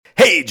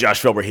Hey,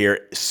 Josh Felber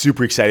here.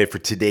 Super excited for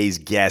today's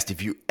guest.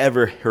 If you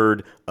ever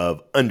heard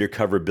of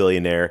Undercover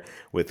Billionaire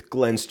with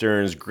Glenn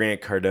Stearns,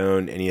 Grant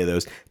Cardone, any of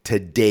those,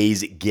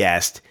 today's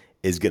guest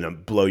is going to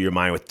blow your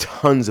mind with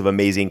tons of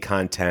amazing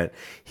content.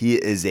 He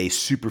is a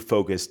super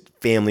focused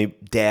family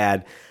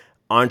dad,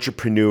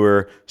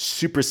 entrepreneur,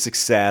 super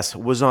success,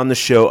 was on the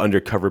show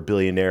Undercover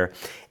Billionaire,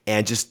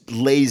 and just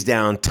lays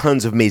down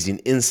tons of amazing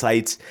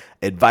insights,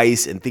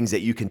 advice, and things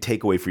that you can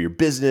take away for your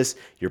business,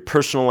 your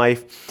personal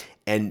life,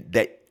 and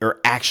that are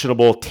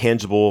actionable,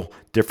 tangible,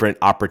 different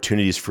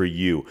opportunities for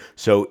you.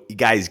 So you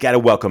guys got to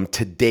welcome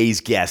today's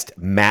guest,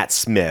 Matt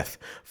Smith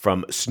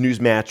from Snooze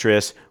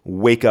Mattress,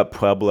 Wake Up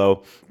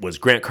Pueblo, was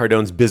Grant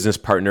Cardone's business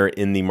partner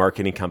in the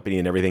marketing company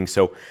and everything.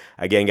 So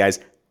again,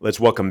 guys, let's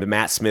welcome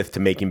Matt Smith to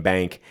Making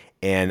Bank.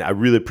 And I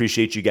really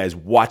appreciate you guys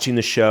watching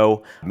the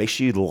show. Make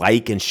sure you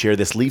like and share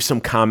this. Leave some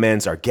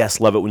comments. Our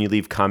guests love it when you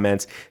leave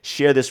comments.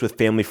 Share this with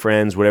family,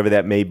 friends, whatever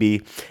that may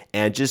be.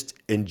 And just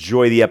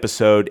enjoy the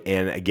episode.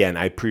 And again,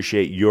 I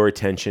appreciate your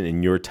attention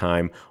and your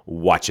time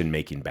watching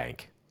Making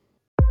Bank.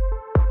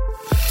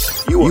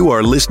 You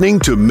are listening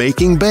to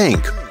Making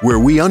Bank, where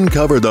we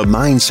uncover the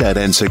mindset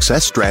and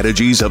success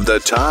strategies of the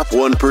top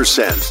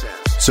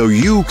 1%, so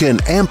you can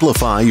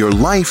amplify your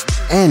life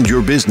and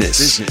your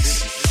business.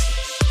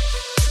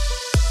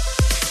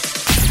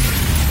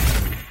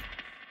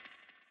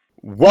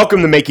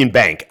 Welcome to Making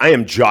Bank. I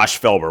am Josh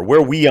Felber,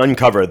 where we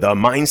uncover the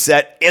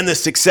mindset and the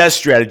success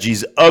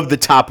strategies of the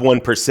top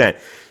 1%,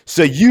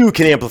 so you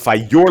can amplify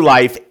your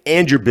life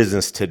and your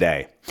business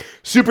today.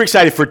 Super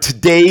excited for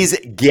today's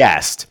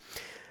guest.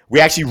 We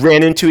actually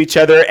ran into each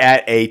other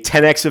at a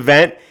 10X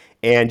event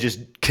and just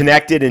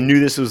connected and knew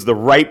this was the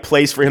right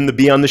place for him to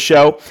be on the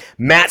show.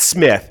 Matt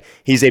Smith,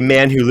 he's a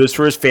man who lives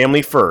for his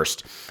family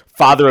first,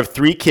 father of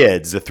 3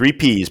 kids, the 3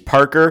 Ps,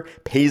 Parker,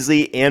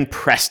 Paisley, and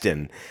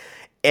Preston,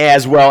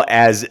 as well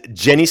as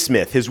Jenny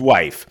Smith, his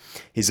wife.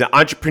 He's an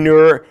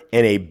entrepreneur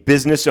and a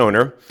business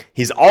owner.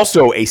 He's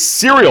also a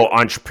serial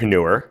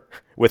entrepreneur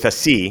with a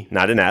C,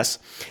 not an S,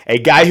 a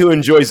guy who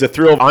enjoys the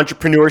thrill of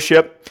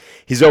entrepreneurship.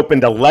 He's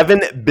opened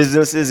 11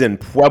 businesses in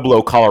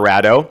Pueblo,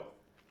 Colorado.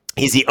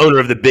 He's the owner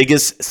of the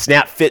biggest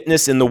Snap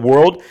Fitness in the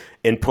world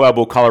in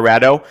Pueblo,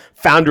 Colorado,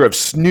 founder of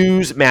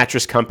Snooze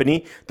Mattress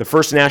Company, the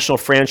first national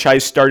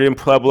franchise started in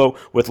Pueblo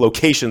with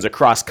locations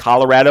across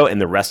Colorado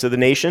and the rest of the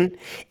nation.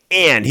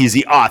 And he's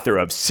the author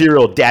of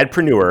Serial Dad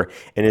Preneur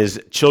and his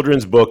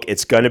children's book,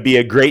 It's Gonna Be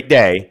a Great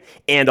Day,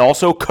 and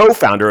also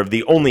co-founder of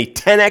the only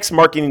 10X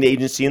marketing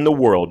agency in the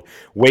world,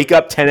 Wake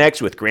Up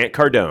 10X with Grant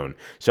Cardone.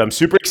 So I'm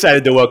super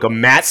excited to welcome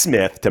Matt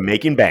Smith to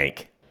Making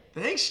Bank.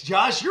 Thanks,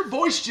 Josh. Your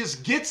voice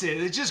just gets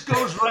it. It just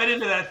goes right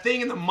into that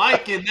thing in the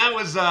mic, and that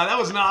was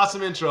an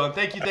awesome intro. And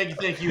thank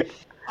you.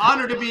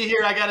 Honored to be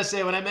here. I got to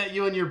say, when I met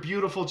you and your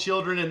beautiful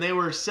children, and they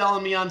were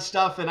selling me on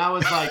stuff, and I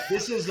was like,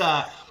 this is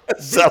an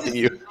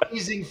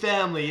amazing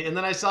family. And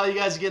then I saw you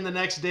guys again the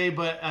next day,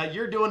 but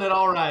you're doing it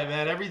all right,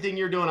 man. Everything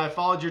you're doing, I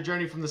followed your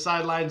journey from the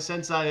sidelines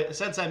since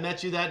I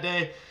met you that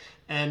day,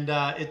 and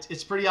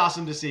it's pretty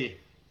awesome to see.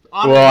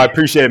 Well, I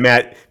appreciate it,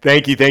 Matt.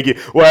 Thank you.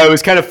 Well, it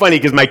was kind of funny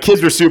because my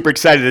kids were super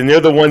excited, and they're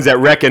the ones that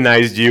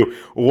recognized you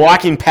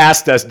walking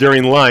past us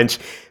during lunch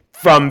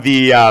from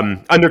the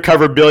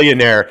Undercover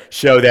Billionaire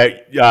show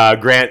that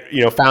Grant,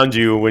 found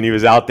you when he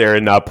was out there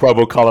in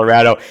Pueblo,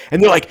 Colorado.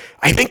 And they're like,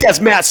 I think that's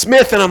Matt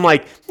Smith. And I'm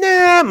like,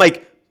 nah. I'm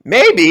like,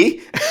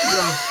 maybe.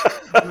 Yeah,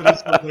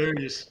 that's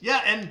hilarious. Yeah,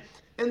 and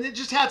it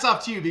just hats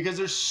off to you because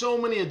there's so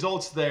many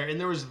adults there and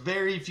there was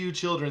very few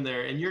children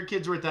there. And your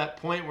kids were at that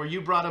point where you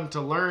brought them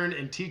to learn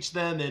and teach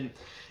them. And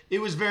it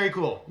was very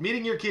cool.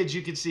 Meeting your kids,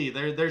 you could see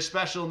they're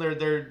special and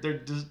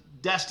they're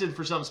destined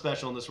for something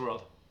special in this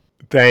world.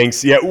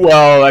 Thanks. Yeah.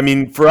 Well, I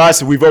mean, for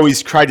us, we've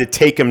always tried to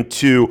take them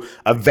to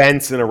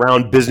events and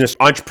around business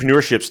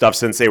entrepreneurship stuff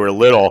since they were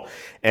little.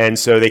 And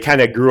so they kind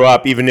of grew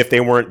up, even if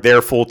they weren't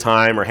there full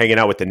time or hanging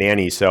out with the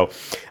nanny. So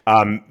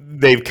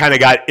they've kind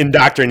of got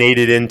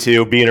indoctrinated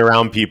into being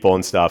around people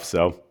and stuff.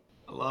 So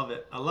I love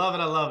it.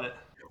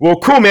 Well,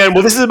 cool, man.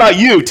 Well, this is about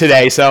you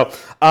today. So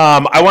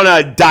I want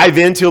to dive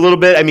into a little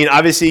bit. I mean,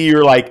 obviously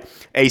you're like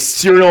a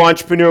serial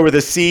entrepreneur with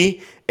a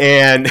C,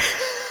 and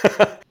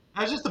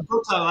I was just a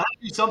book title. I had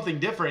to do something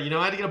different.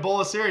 I had to get a bowl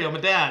of cereal. I'm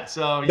a dad,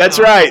 so That's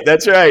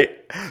right.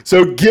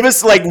 So give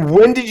us,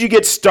 when did you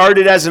get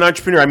started as an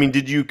entrepreneur? I mean,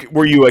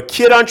 were you a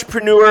kid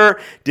entrepreneur?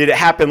 Did it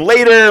happen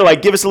later?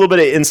 Give us a little bit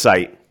of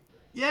insight.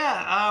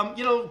 Yeah,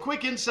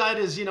 quick insight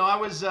is, I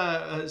was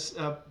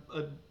a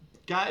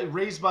guy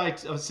raised by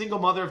a single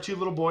mother of 2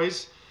 little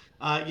boys.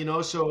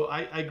 So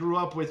I grew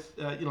up with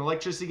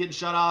electricity getting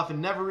shut off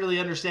and never really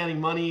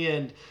understanding money.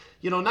 And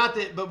not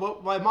that, but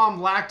what my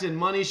mom lacked in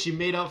money, she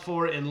made up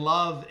for it in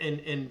love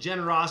and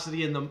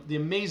generosity and the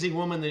amazing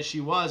woman that she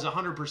was,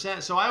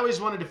 100%. So I always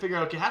wanted to figure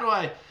out, okay, how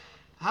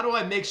do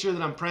I make sure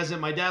that I'm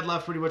present? My dad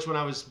left pretty much when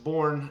I was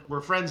born.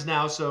 We're friends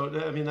now, so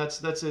I mean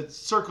that's a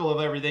circle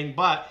of everything.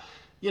 But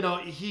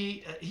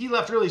he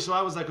left early, so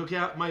I was like,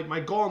 okay,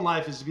 my goal in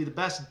life is to be the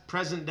best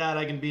present dad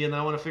I can be, and then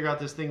I want to figure out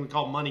this thing we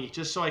call money,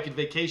 just so I could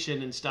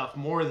vacation and stuff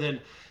more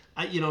than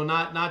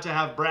not to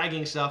have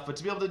bragging stuff, but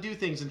to be able to do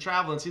things and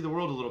travel and see the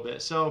world a little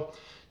bit. So,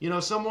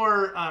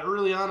 somewhere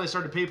early on, I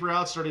started paper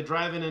out, started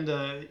driving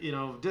into,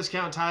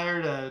 discount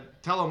tire to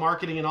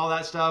telemarketing and all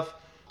that stuff.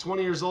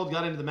 20 years old,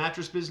 got into the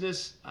mattress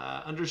business,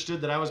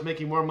 understood that I was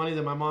making more money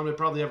than my mom had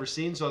probably ever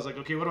seen. So I was like,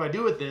 okay, what do I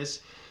do with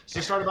this? So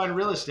I started buying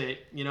real estate,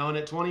 and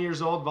at 20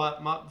 years old,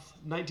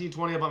 19,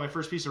 20, I bought my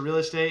first piece of real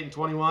estate. And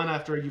 21,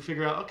 after you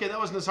figure out, okay, that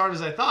wasn't as hard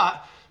as I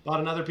thought, bought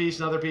another piece,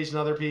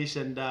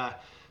 and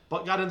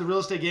but got into the real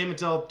estate game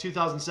until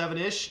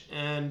 2007-ish.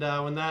 And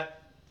when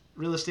that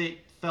real estate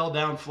fell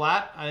down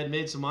flat, I had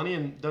made some money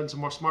and done some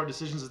more smart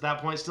decisions at that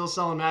point. Still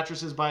selling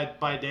mattresses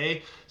by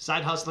day,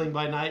 side hustling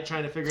by night,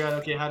 trying to figure out,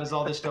 okay, how does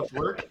all this stuff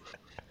work?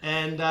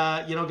 And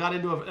got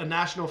into a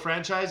national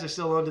franchise. I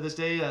still own to this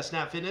day,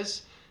 Snap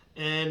Fitness.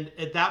 And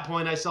at that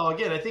point, I saw,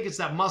 again, I think it's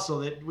that muscle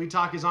that we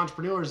talk as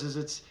entrepreneurs.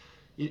 Is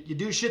you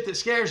do shit that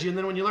scares you, and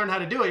then when you learn how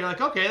to do it, you're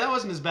like, okay, that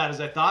wasn't as bad as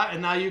I thought, and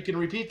now you can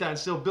repeat that and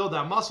still build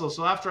that muscle.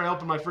 So after I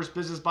opened my first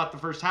business, bought the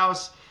first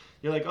house,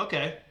 you're like,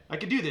 okay, I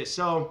could do this.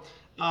 So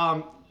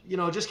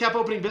just kept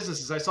opening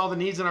businesses. I saw the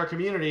needs in our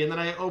community, and then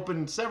I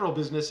opened several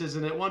businesses,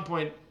 and at one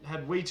point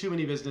had way too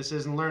many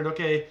businesses and learned,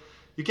 okay,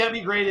 you can't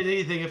be great at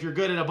anything if you're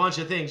good at a bunch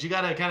of things. You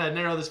got to kind of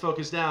narrow this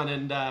focus down.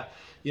 And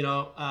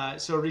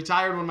so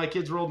retired when my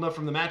kids were old enough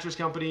from the mattress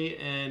company,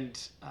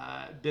 and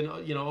been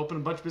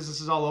opened a bunch of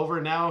businesses all over.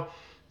 And now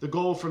the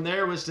goal from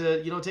there was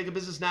to take a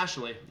business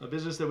nationally, a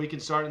business that we can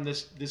start in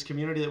this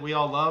community that we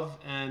all love,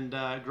 and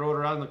grow it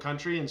around the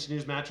country. And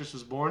Snooze Mattress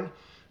was born.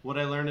 What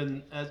I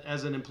learned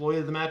as an employee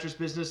of the mattress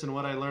business, and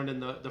what I learned in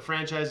the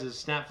franchise is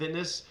Snap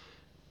Fitness,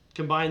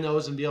 combine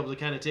those and be able to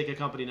kind of take a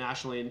company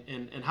nationally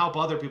and help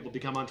other people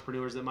become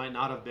entrepreneurs that might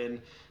not have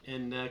been,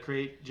 and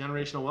create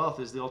generational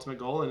wealth is the ultimate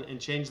goal, and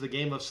change the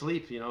game of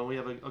sleep. We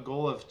have a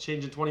goal of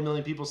changing 20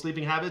 million people's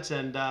sleeping habits,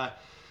 and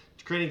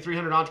creating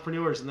 300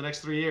 entrepreneurs in the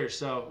next 3 years.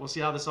 So we'll see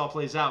how this all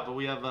plays out, but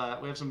we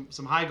have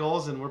some high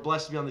goals, and we're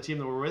blessed to be on the team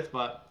that we're with.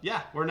 But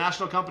yeah, we're a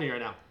national company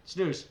right now.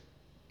 Snooze.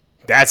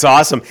 That's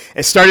awesome.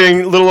 And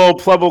starting little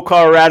old Pueblo,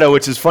 Colorado,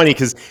 which is funny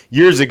because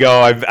years ago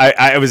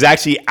I was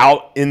actually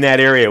out in that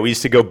area. We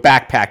used to go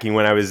backpacking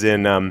when I was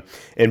in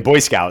Boy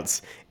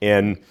Scouts,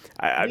 and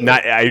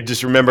I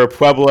just remember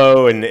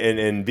Pueblo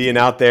and being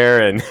out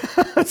there, and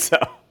so.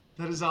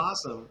 That is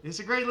awesome. It's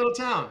a great little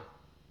town.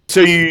 So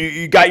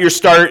you got your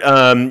start.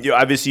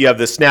 Obviously, you have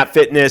the Snap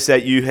Fitness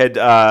that you had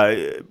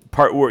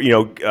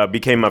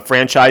became a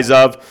franchise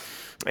of.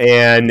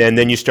 And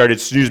then you started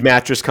Snooze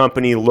Mattress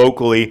Company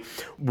locally.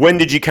 When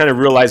did you kind of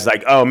realize,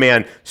 like, oh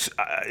man,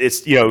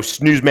 it's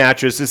Snooze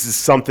Mattress, this is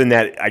something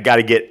that I got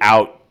to get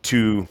out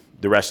to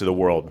the rest of the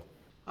world?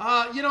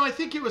 I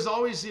think it was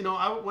always, when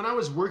I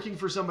was working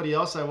for somebody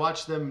else, I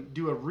watched them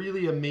do a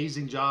really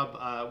amazing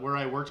job where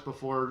I worked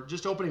before,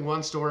 just opening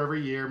one store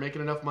every year,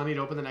 making enough money to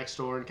open the next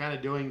store, and kind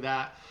of doing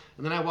that.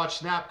 And then I watched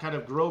Snap kind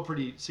of grow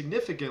pretty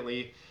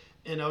significantly,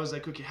 and I was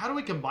like, okay, how do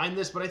we combine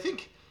this? But I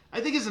think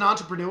as an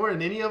entrepreneur,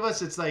 and any of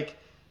us, it's like,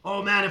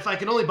 oh man, if I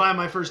can only buy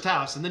my first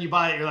house, and then you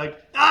buy it, you're like,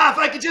 if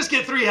I could just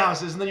get 3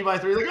 houses, and then you buy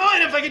 3, you're like, oh,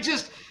 and if I could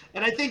just,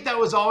 and I think that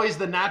was always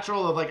the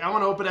natural of like, I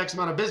want to open X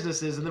amount of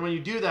businesses, and then when you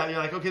do that, you're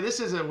like, okay,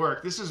 this isn't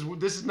work. This is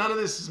none of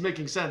this is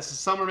making sense.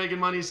 Some are making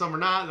money, some are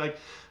not. Like,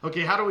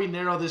 okay, how do we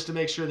narrow this to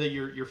make sure that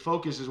your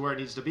focus is where it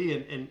needs to be,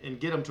 and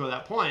get them to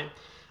that point?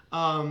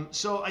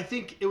 So I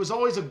think it was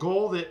always a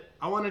goal that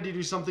I wanted to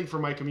do something for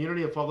my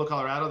community of Pueblo,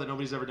 Colorado that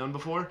nobody's ever done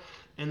before.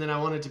 And then I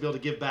wanted to be able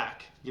to give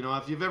back.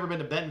 If you've ever been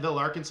to Bentonville,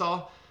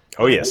 Arkansas,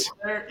 oh yes,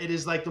 it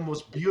is like the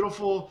most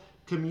beautiful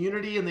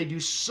community, and they do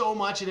so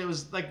much. And it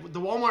was like the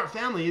Walmart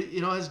family,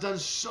 has done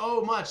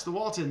so much, the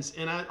Waltons.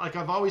 And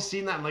I've always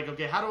seen that. I'm like,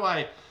 okay, how do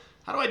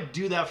I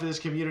do that for this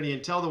community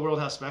and tell the world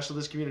how special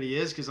this community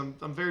is? Because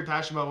I'm very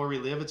passionate about where we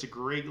live. It's a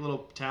great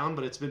little town,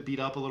 but it's been beat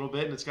up a little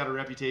bit, and it's got a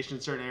reputation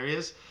in certain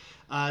areas.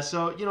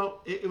 So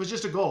it was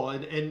just a goal,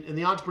 and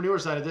the entrepreneur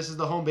side of this is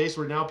the home base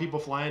where now people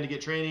fly in to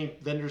get training,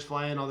 vendors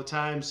fly in all the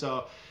time.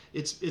 So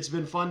it's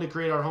been fun to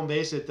create our home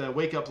base at the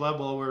Wake Up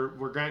Pueblo,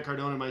 where Grant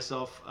Cardone and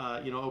myself,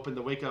 opened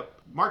the Wake Up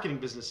marketing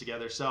business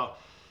together. So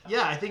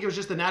yeah, I think it was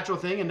just a natural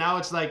thing, and now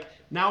it's like,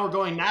 now we're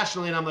going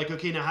nationally, and I'm like,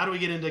 okay, now how do we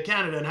get into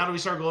Canada, and how do we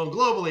start going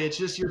globally? It's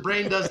just your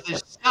brain does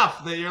this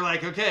stuff that you're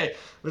like, okay,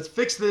 let's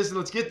fix this and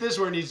let's get this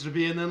where it needs to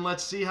be, and then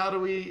let's see how do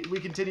we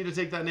continue to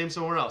take that name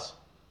somewhere else.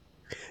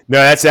 No,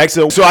 that's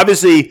excellent. So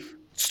obviously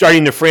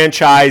starting to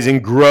franchise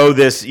and grow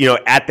this,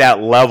 at that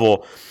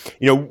level,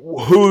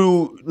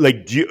 who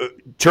do you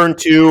turn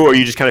to, or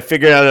you just kind of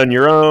figure it out on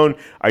your own?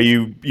 Are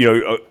you,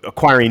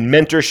 acquiring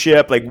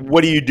mentorship? Like,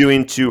 what are you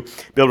doing to be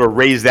able to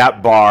raise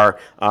that bar,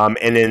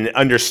 and then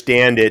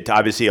understand it to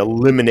obviously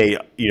eliminate,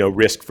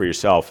 risk for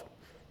yourself?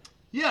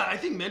 Yeah, I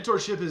think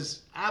mentorship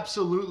is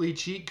absolutely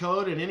cheat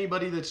code, and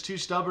anybody that's too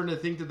stubborn to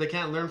think that they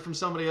can't learn from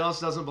somebody else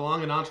doesn't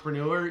belong an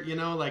entrepreneur.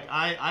 Like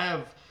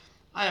I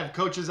have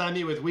coaches I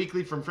meet with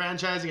weekly from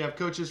franchising. I have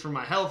coaches for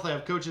my health. I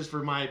have coaches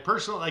for my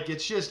personal. Like,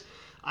 it's just,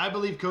 I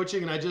believe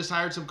coaching, and I just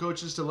hired some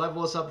coaches to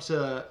level us up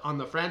to on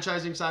the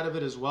franchising side of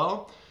it as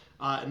well.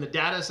 and the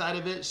data side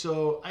of it.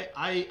 So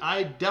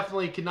I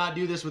definitely cannot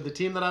do this with the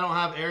team that I don't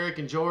have, Eric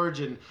and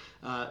George, and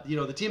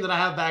the team that I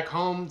have back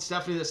home,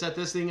 Stephanie that set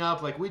this thing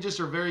up. Like, we just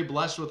are very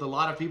blessed with a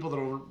lot of people that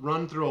will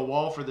run through a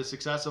wall for the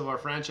success of our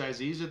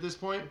franchisees at this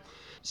point.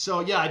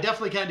 So yeah, I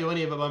definitely can't do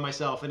any of it by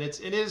myself, and it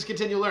is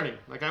continual learning.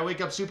 Like, I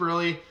wake up super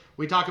early.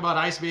 We talk about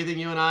ice bathing,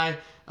 you and I.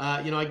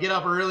 I get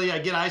up early. I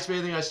get ice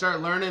bathing. I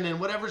start learning, and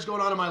whatever's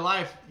going on in my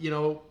life,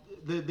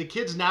 the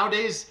kids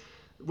nowadays,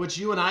 which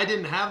you and I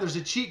didn't have, there's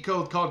a cheat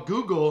code called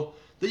Google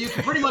that you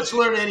can pretty much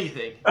learn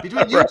anything.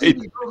 Between YouTube Right.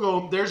 and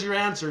Google, there's your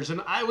answers.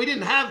 And we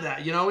didn't have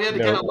that. We had to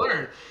No. kind of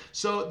learn.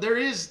 So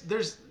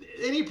there's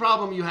any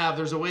problem you have,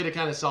 there's a way to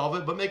kind of solve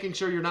it, but making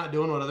sure you're not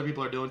doing what other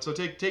people are doing. So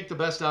take the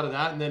best out of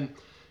that, and then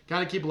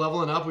kind of keep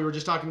leveling up. We were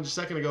just talking just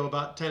a second ago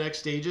about 10x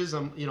stages.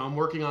 I'm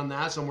working on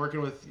that. So I'm working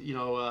with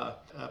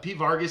Pete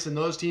Vargas and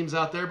those teams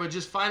out there, but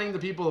just finding the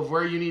people of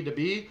where you need to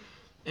be,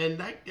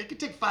 and it could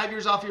take 5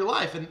 years off your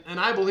life. And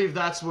I believe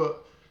that's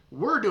what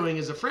we're doing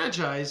as a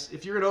franchise.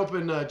 If you're going to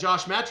open a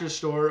Josh Mattress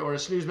store or a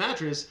Snooze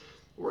Mattress,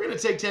 we're going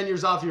to take 10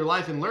 years off your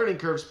life in learning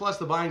curves, plus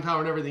the buying power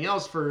and everything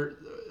else, for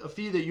a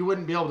fee that you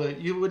wouldn't be able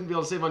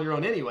to save on your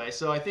own anyway.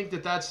 So I think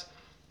that's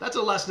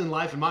a lesson in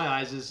life in my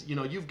eyes. Is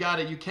you've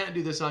got it. You can't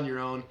do this on your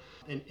own,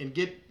 and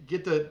get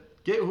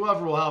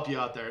whoever will help you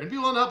out there, and be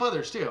willing to help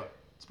others too.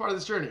 It's part of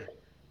this journey.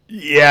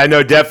 Yeah,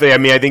 no, definitely. I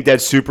mean, I think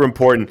that's super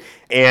important,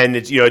 and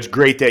it's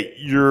great that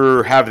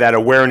you have that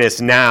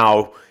awareness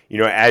now,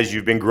 as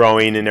you've been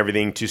growing and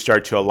everything, to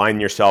start to align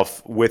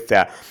yourself with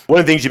that. One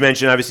of the things you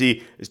mentioned,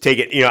 obviously, is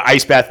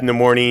ice bath in the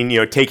morning,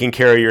 taking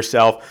care of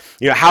yourself.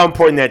 How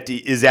important that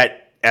is that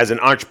as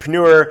an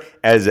entrepreneur,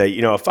 as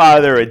a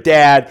father, a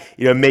dad,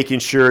 making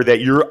sure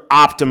that you're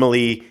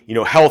optimally,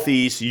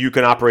 healthy so you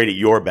can operate at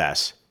your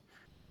best.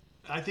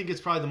 I think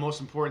it's probably the most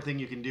important thing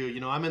you can do.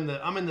 I'm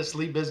in the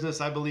sleep business.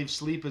 I believe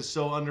sleep is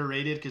so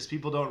underrated because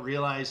people don't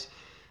realize.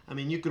 I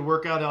mean, you could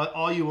work out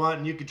all you want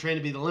and you could train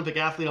to be the Olympic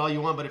athlete all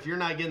you want, but if you're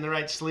not getting the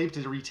right sleep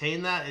to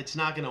retain that, it's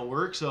not going to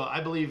work. So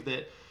I believe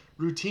that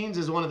routines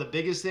is one of the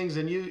biggest things.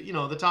 And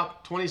the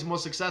top 20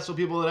 most successful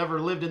people that ever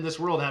lived in this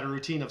world had a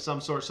routine of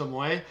some sort, some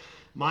way.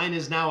 Mine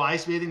is now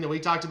ice bathing that we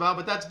talked about,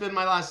 but that's been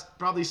my last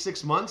probably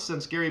 6 months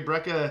since Gary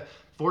Brecka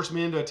forced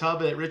me into a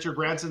tub at Richard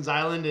Branson's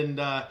Island, and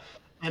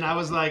I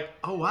was like,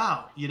 oh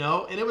wow,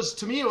 and it was,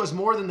 to me, it was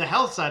more than the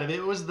health side of it.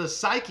 It was the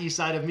psyche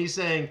side of me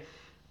saying,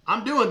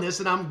 I'm doing this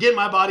and I'm getting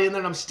my body in there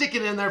and I'm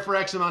sticking in there for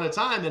X amount of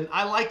time, and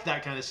I like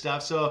that kind of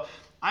stuff. So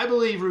I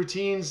believe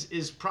routines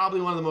is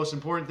probably one of the most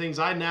important things.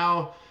 I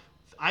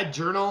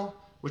journal,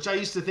 which I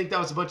used to think that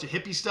was a bunch of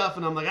hippie stuff.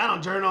 And I'm like, I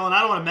don't journal and I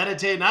don't want to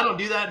meditate and I don't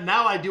do that. And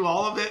now I do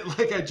all of it.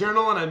 Like, I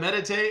journal and I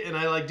meditate and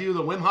I do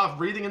the Wim Hof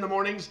breathing in the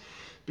mornings,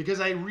 because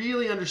I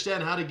really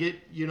understand how to get,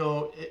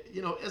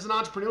 as an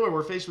entrepreneur,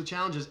 we're faced with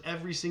challenges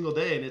every single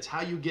day, and it's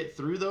how you get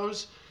through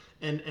those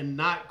and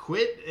not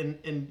quit.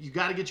 And you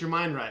got to get your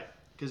mind right.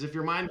 Because if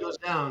your mind goes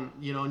down,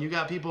 and you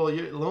got people,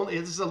 you're lonely.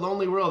 This is a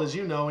lonely world, as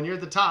you know, and you're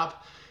at the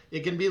top.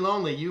 It can be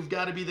lonely. You've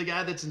got to be the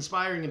guy that's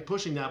inspiring and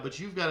pushing that, but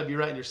you've got to be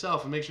right in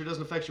yourself and make sure it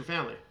doesn't affect your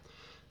family.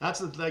 That's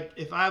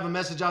if I have a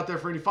message out there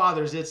for any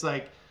fathers, it's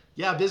like,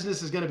 yeah,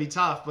 business is going to be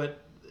tough,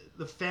 but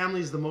the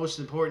family is the most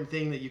important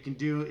thing that you can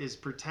do, is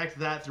protect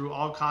that through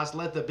all costs.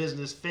 Let the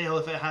business fail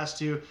if it has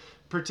to.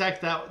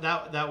 Protect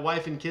that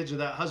wife and kids, or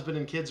that husband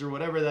and kids, or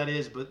whatever that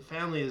is. But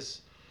family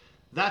is,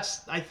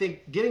 I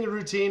think getting a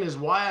routine is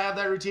why I have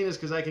that routine, is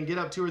because I can get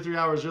up 2 or 3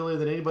 hours earlier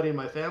than anybody in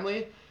my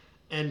family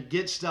and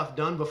get stuff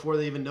done before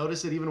they even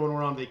notice it. Even when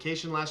we're on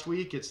vacation last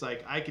week, it's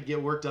like I could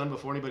get work done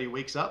before anybody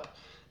wakes up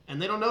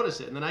and they don't notice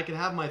it. And then I could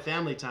have my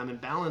family time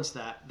and balance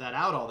that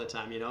out all the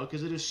time,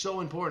 because it is so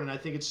important. I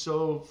think it's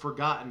so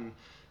forgotten,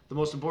 the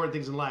most important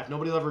things in life.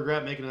 Nobody will ever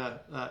regret making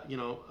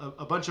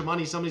a bunch of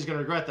money. Somebody's going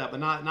to regret that,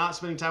 but not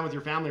spending time with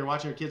your family or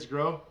watching your kids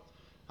grow.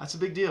 That's a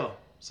big deal.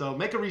 So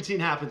make a routine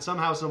happen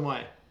somehow, some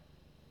way.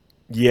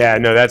 Yeah,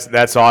 no,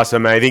 that's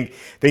awesome. And I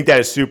think that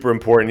is super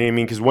important. I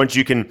mean, because once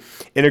you can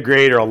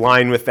integrate or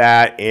align with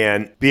that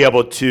and be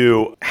able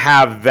to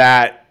have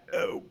that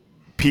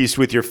piece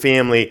with your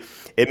family,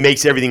 it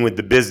makes everything with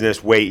the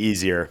business way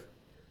easier.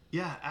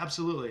 Yeah,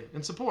 absolutely.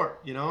 And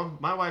support,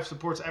 my wife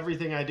supports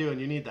everything I do, and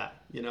you need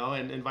that,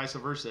 and vice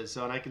versa.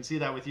 So, and I can see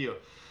that with you.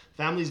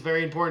 Family is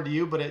very important to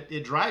you, but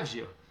it drives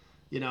you.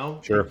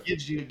 Sure.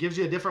 It gives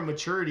you a different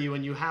maturity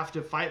when you have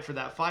to fight for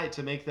that fight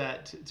to make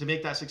that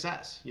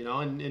success,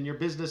 and your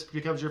business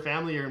becomes your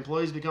family, your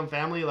employees become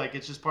family. Like,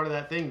 it's just part of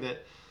that thing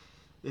that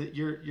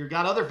you're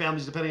got other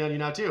families depending on you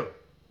now too.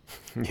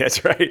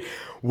 That's right.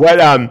 What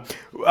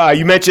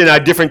you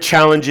mentioned different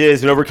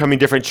challenges and overcoming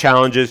different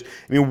challenges.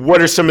 I mean, what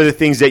are some of the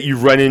things that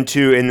you've run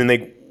into, and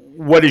then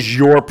what is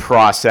your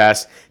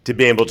process to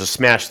be able to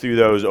smash through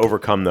those,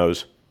 overcome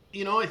those?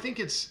 I think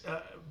it's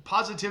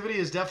positivity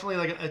is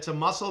definitely it's a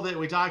muscle that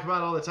we talk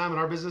about all the time in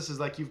our business. Is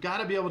like, you've got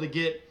to be able to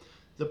get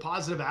the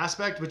positive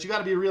aspect, but you got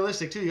to be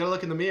realistic too. You got to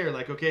look in the mirror,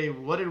 like, okay,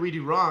 what did we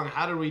do wrong?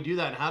 How did we do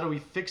that? And how do we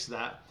fix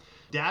that?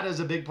 Data is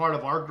a big part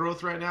of our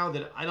growth right now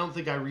that I don't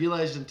think I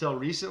realized until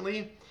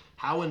recently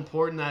how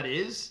important that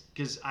is.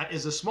 Because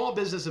as a small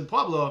business in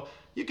Pueblo,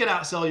 you can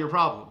outsell your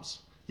problems.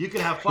 You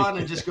can have fun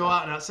and just go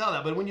out and outsell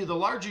that. But when the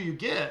larger you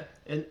get,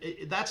 and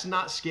that's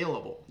not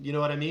scalable. You know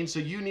what I mean? So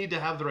you need to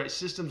have the right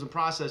systems and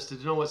process to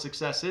know what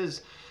success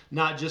is,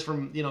 not just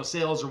from,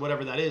 sales or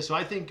whatever that is. So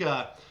I think,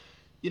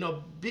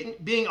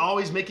 being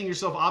always making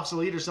yourself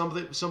obsolete or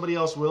somebody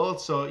else will.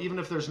 So even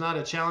if there's not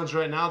a challenge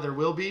right now, there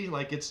will be.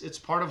 Like it's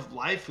part of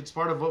life. It's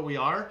part of what we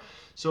are.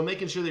 So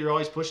making sure that you're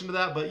always pushing to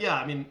that. But yeah,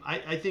 I mean,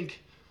 I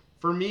think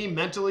for me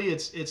mentally,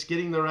 it's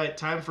getting the right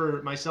time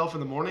for myself in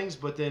the mornings.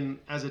 But then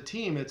as a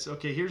team, it's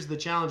okay. Here's the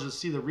challenge. Let's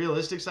see the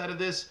realistic side of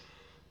this.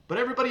 But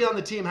everybody on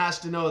the team has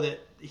to know that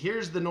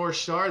here's the North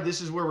Star.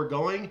 This is where we're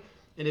going.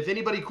 And if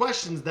anybody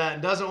questions that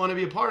and doesn't want to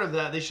be a part of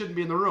that, they shouldn't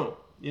be in the room.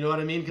 You know what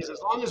I mean? Because as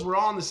long as we're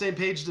all on the same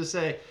page to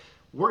say,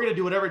 we're going to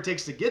do whatever it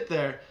takes to get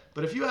there.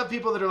 But if you have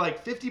people that are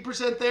like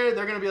 50% there,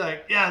 they're going to be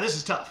like, yeah, this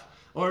is tough.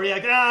 Or you're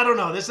like, I don't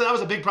know. That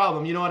was a big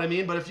problem. You know what I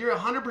mean? But if you're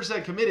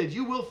 100% committed,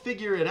 you will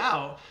figure it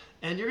out.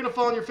 And you're going to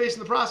fall on your face in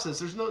the process.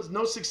 There's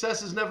no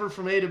success is never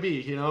from A to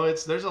B.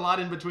 There's a lot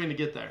in between to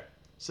get there.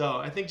 So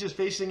I think just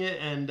facing it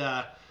and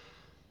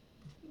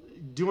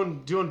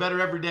doing better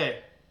every day.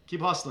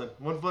 Keep hustling,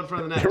 one foot in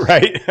front of the next.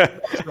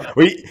 Right.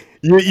 Well,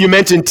 you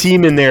mentioned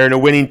team in there and a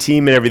winning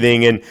team and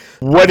everything. And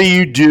what do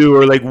you do,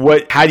 or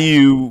how do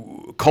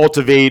you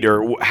cultivate,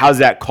 or how's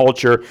that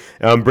culture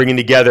bringing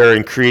together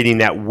and creating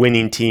that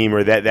winning team,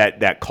 or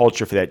that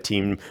culture for that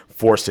team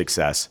for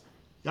success?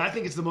 I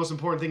think it's the most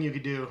important thing you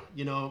could do.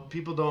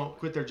 People don't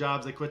quit their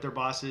jobs, they quit their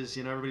bosses.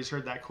 Everybody's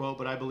heard that quote,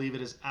 but I believe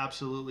it is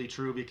absolutely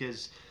true,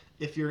 because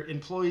if your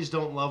employees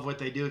don't love what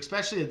they do,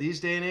 especially in these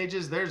day and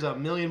ages, there's a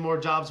million more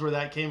jobs where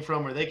that came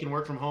from, where they can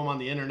work from home on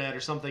the internet or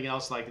something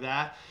else like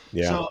that.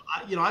 Yeah. So,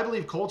 I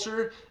believe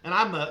culture, and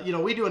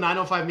we do a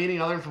 9:05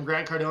 meeting. I learned from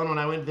Grant Cardone when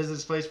I went and visited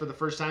this place for the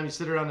first time. You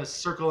sit around a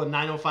circle in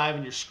 9:05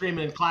 and you're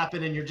screaming and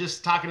clapping and you're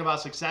just talking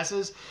about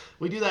successes.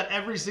 We do that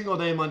every single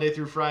day, Monday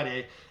through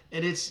Friday.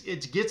 And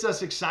it gets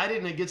us excited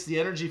and it gets the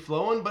energy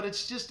flowing, but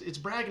it's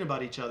bragging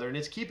about each other and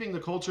it's keeping the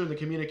culture and the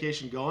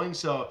communication going.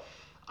 So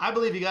I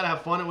believe you got to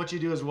have fun at what you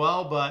do as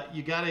well, but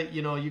you got to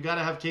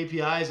have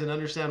KPIs and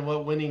understand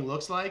what winning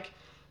looks like.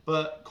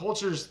 But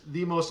culture's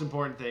the most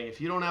important thing.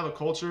 If you don't have a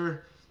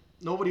culture,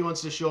 nobody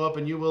wants to show up,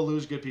 and you will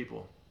lose good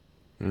people.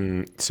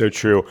 So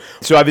true.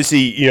 So obviously,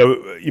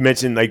 you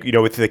mentioned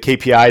with the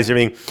KPIs and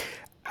everything,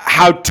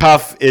 how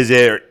tough is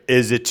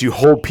it to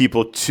hold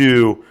people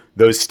to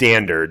those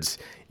standards?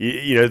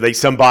 Like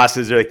some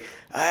bosses are like,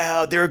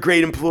 oh, they're a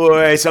great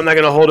employee, so I'm not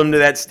going to hold them to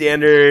that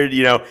standard,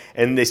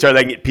 and they start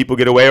letting people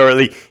get away, or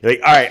you're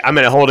like, all right, I'm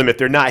going to hold them. If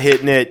they're not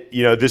hitting it,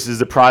 this is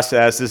the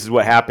process, this is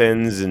what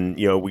happens, and,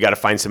 we got to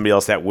find somebody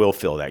else that will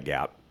fill that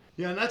gap.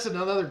 Yeah, and that's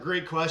another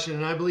great question,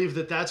 and I believe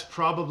that's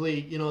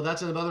probably,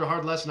 that's another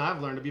hard lesson I've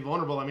learned, to be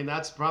vulnerable. I mean,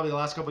 that's probably the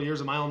last couple of years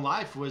of my own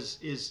life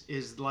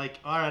is like,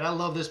 all right, I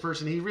love this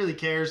person, he really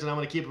cares, and I'm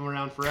going to keep him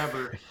around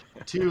forever.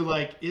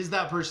 To is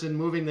that person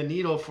moving the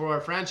needle for our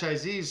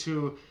franchisees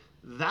who,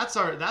 that's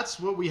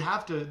what we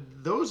have to,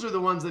 those are the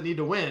ones that need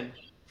to win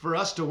for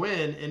us to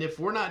win. And if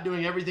we're not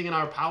doing everything in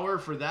our power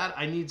for that,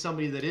 I need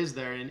somebody that is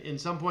there. And in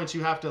some points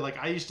you have to,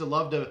 I used to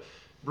love to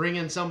bring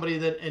in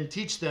somebody and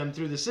teach them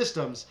through the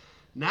systems.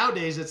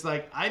 Nowadays it's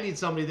like, I need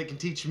somebody that can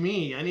teach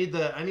me. I need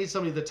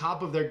somebody at the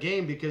top of their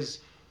game, because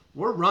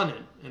we're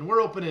running and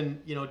we're opening,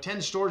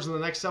 10 stores in the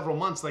next several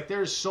months.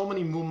 There's so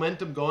many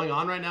momentum going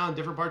on right now in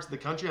different parts of the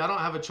country. I don't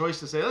have a choice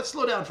to say, let's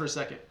slow down for a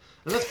second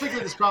and let's figure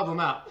this problem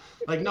out.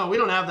 No, we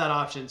don't have that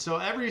option. So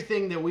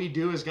everything that we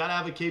do has got to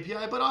have a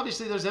KPI, but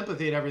obviously there's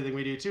empathy in everything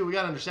we do too. We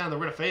got to understand that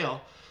we're going to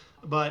fail,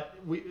 but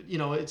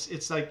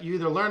it's like you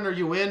either learn or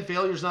you win.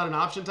 Failure's not an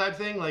option type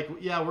thing.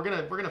 Yeah, we're going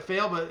to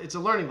fail, but it's a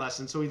learning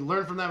lesson. So we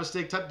learn from that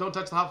mistake. Don't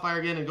touch the hot fire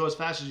again and go as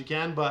fast as you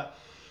can. But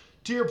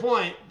to your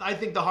point, I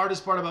think the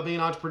hardest part about being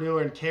an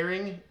entrepreneur and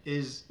caring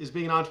is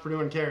being an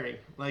entrepreneur and caring.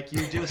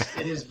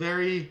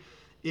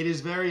 It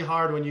is very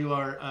hard when you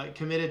are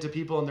committed to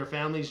people and their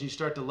families, and you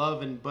start to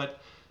love.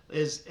 But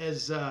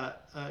as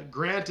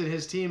Grant and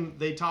his team,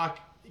 they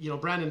talk,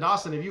 Brandon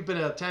Dawson, if you've been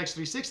at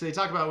 10x360, they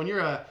talk about when you're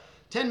a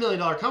 $10 million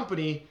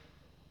company,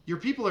 your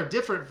people are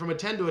different from a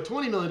 $10 to a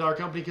 $20 million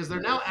company, because they're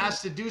now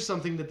asked to do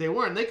something that they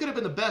weren't. They could have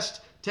been the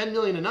best 10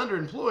 million and under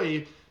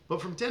employee,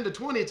 but from 10 to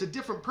 20, it's a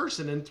different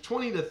person, and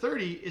 20 to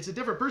 30, it's a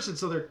different person.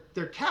 So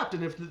they're capped,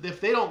 and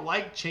if they don't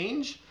like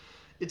change,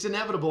 it's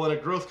inevitable in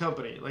a growth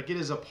company. It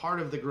is a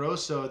part of the growth,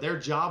 so their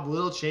job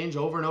will change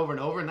over and over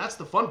and over, and that's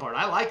the fun part.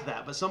 I like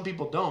that, but some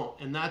people don't,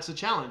 and that's a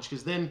challenge,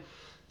 because then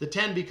the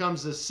 10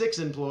 becomes the 6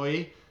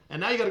 employee, and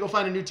now you got to go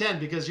find a new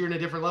 10 because you're in a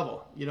different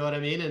level. You know what I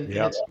mean? And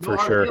it's no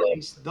hard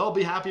feelings. They'll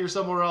be happier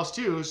somewhere else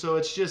too. So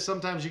it's just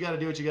sometimes you got to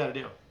do what you got to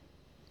do.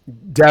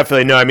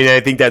 Definitely. No, I mean, I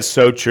think that's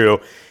so true.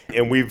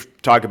 And we've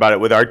talked about it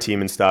with our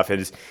team and stuff.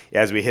 And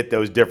as we hit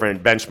those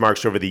different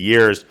benchmarks over the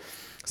years,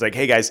 it's like,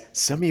 hey guys,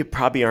 some of you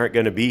probably aren't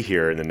going to be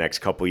here in the next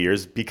couple of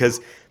years, because,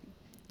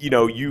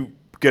 you're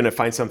going to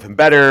find something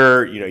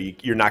better.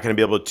 You're not going to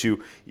be able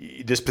to,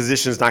 this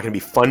position is not going to be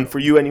fun for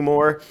you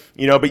anymore,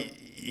 but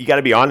you got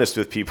to be honest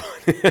with people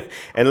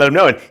and let them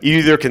know. And you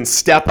either can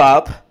step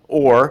up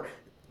or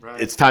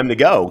it's time to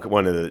go.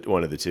 One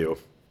of the two.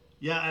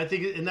 Yeah, I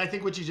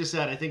think what you just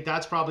said, I think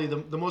that's probably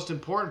the most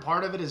important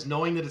part of it is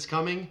knowing that it's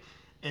coming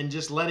and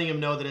just letting them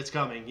know that it's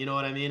coming. You know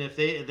what I mean? If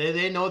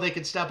they know they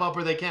can step up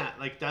or they can't,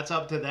 like that's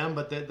up to them.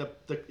 But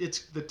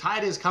the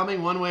tide is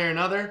coming one way or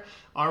another.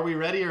 Are we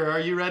ready or are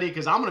you ready?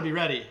 Because I'm gonna be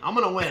ready. I'm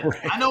gonna win.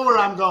 I know where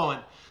I'm going,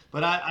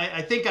 but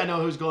I think I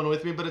know who's going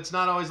with me. But it's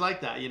not always like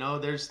that. You know,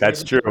 there's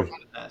That's a true. different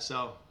kind of that.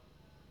 So.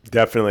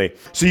 Definitely.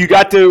 So you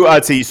got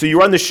to see. So you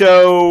were on the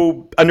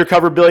show,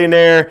 Undercover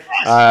Billionaire.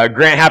 Yes.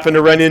 Grant happened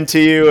to run into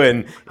you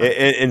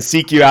and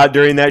seek you out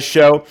during that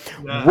show.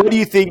 Yeah. What do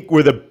you think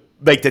were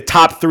the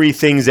top three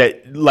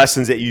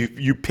lessons that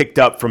you picked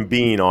up from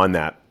being on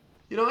that?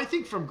 You know, I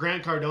think from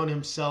Grant Cardone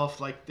himself,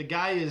 like the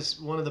guy is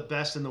one of the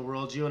best in the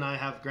world. You and I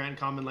have Grant in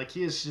common. Like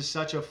he is just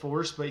such a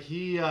force, but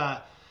he's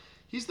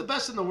the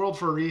best in the world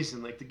for a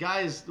reason. Like the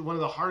guy is one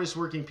of the hardest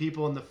working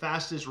people and the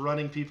fastest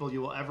running people you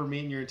will ever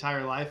meet in your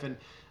entire life. And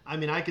I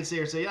mean, I could sit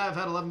here and say, yeah, I've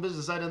had 11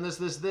 business, I've done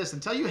this.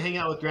 Until you hang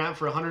out with Grant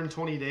for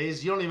 120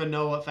 days, you don't even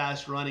know what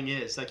fast running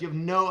is. Like you have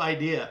no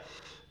idea.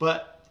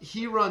 But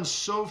he runs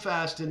so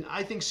fast and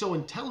I think so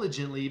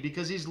intelligently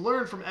because he's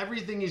learned from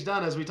everything he's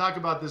done. As we talk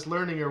about this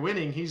learning or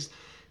winning,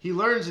 he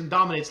learns and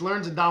dominates.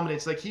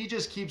 Like he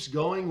just keeps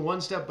going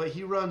one step, but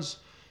he runs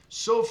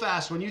so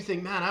fast. When you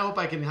think, man, I hope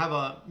I can have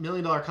 $1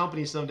 million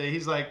company someday.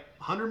 He's like,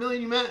 100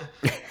 million you meant?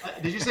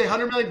 Did you say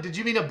 100 million? Did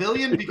you mean $1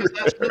 billion? Because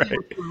that's really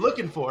what you're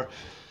looking for.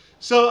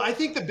 So I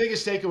think the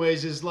biggest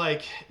takeaways is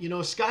like, you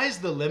know, sky's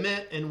the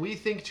limit and we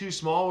think too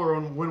small or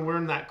when we're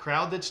in that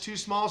crowd that's too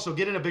small. So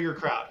get in a bigger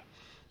crowd.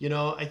 You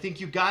know, I think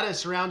you've got to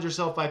surround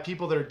yourself by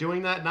people that are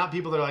doing that, not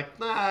people that are like,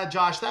 nah,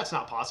 Josh, that's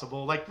not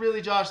possible. Like,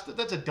 really, Josh,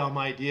 that's a dumb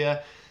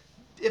idea.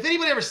 If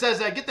anybody ever says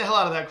that, get the hell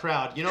out of that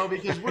crowd, you know,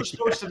 because we're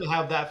supposed to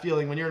have that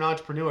feeling when you're an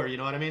entrepreneur, you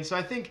know what I mean? So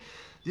I think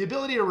the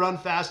ability to run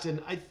fast,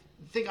 and I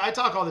think I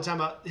talk all the time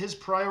about his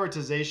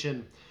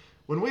prioritization.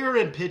 When we were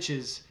in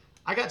pitches,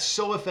 I got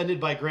so offended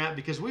by Grant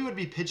because we would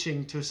be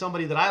pitching to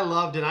somebody that I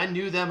loved and I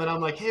knew them and I'm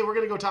like, hey, we're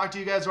going to go talk to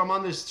you guys or I'm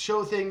on this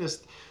show thing,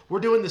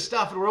 we're doing this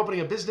stuff and we're opening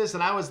a business.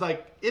 And I was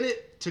like in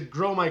it to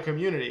grow my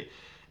community.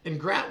 And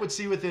Grant would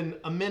see within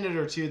a minute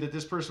or two that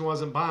this person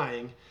wasn't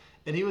buying.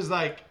 And he was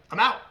like, I'm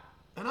out.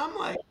 And I'm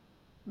like,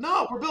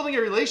 no, we're building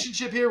a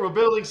relationship here. We're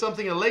building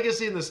something, a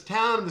legacy in this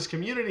town, in this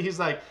community. He's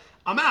like,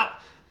 I'm out.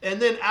 And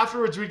then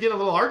afterwards, we get a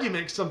little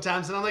argument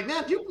sometimes. And I'm like,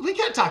 man, we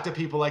can't talk to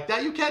people like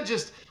that. You can't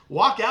just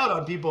walk out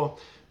on people.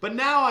 But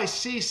now I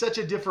see such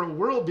a different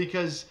world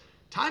because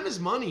time is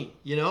money,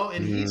 you know,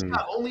 and he's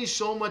got only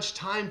so much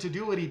time to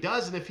do what he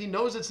does. And if he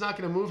knows it's not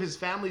going to move his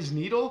family's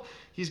needle,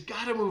 he's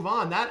got to move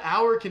on. That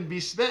hour can be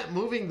spent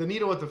moving the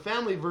needle with the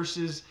family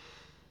versus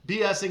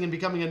BSing and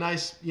becoming a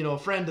nice, you know,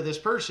 friend to this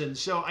person.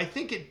 So I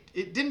think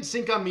it didn't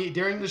sink on me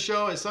during the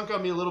show. It sunk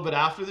on me a little bit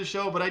after the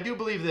show, but I do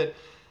believe that,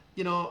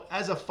 you know,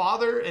 as a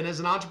father and as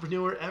an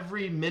entrepreneur,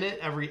 every minute,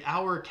 every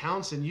hour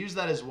counts and use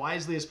that as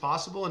wisely as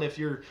possible. And if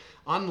you're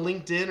on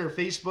LinkedIn or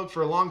Facebook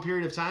for a long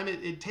period of time,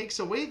 it takes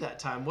away that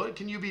time. What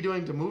can you be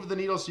doing to move the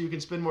needle so you can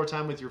spend more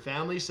time with your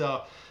family?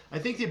 So I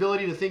think the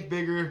ability to think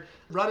bigger,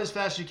 run as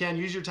fast as you can,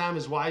 use your time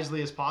as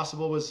wisely as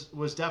possible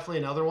was definitely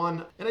another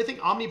one. And I think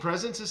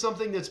omnipresence is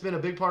something that's been a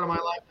big part of my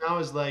life now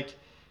is like,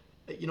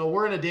 you know,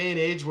 we're in a day and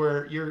age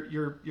where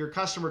your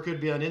customer could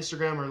be on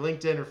Instagram or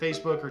LinkedIn or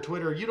Facebook or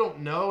Twitter. You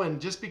don't know.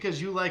 And just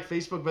because you like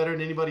Facebook better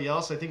than anybody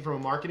else, I think from a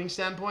marketing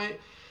standpoint,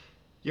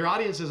 your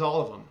audience is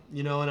all of them,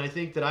 you know, and I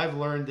think that I've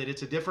learned that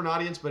it's a different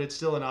audience, but it's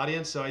still an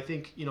audience. So I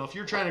think, you know, if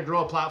you're trying to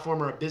grow a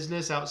platform or a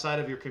business outside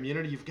of your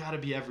community, you've got to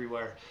be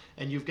everywhere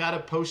and you've got to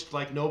post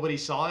like nobody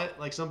saw it.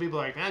 Like some people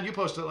are like, man, you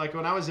posted like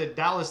when I was at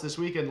Dallas this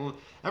weekend,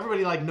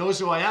 everybody like knows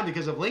who I am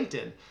because of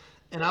LinkedIn.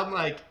 And I'm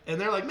like, and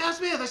they're like, Matt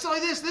Smith, I saw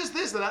this.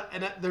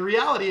 And the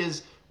reality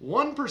is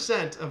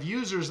 1% of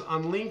users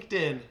on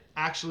LinkedIn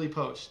actually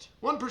post.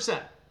 1%.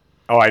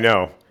 Oh, I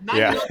know.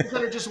 99%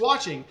 are just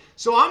watching.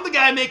 So I'm the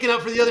guy making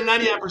up for the other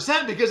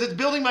 99% because it's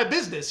building my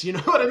business. You know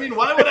what I mean?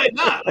 Why would I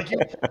not? Like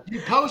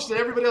you post and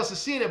everybody else is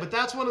seeing it. But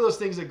that's one of those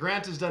things that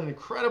Grant has done an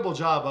incredible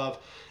job of.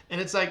 And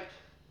it's like,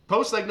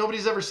 post like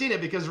nobody's ever seen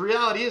it because the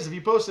reality is if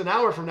you post an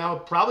hour from now,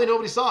 probably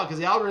nobody saw it because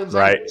the algorithm's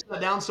right.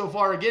 down so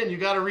far again. You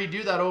got to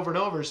redo that over and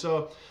over.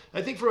 So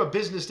I think from a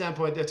business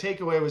standpoint, the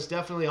takeaway was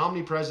definitely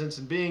omnipresence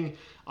and being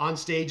on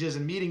stages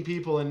and meeting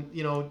people and,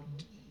 you know,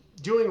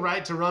 doing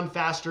right to run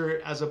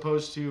faster as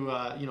opposed to,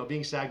 you know,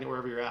 being stagnant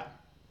wherever you're at.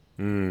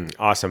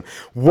 Awesome.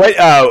 What,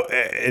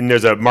 and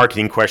there's a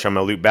marketing question I'm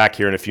going to loop back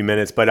here in a few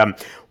minutes,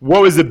 but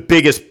what was the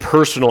biggest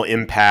personal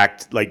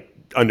impact like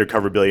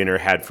Undercover Billionaire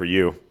had for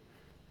you?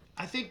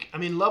 I think, I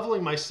mean,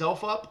 leveling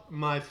myself up,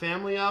 my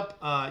family up,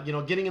 you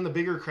know, getting in the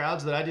bigger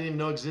crowds that I didn't even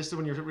know existed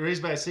when you're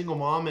raised by a single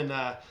mom and,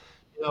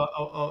 you know,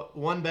 a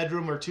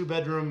 1-bedroom or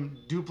 2-bedroom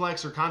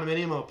duplex or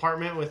condominium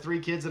apartment with 3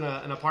 kids in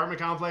an apartment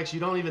complex you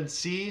don't even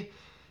see.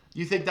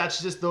 You think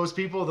that's just those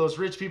people, those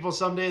rich people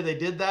someday they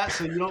did that,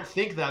 so you don't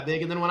think that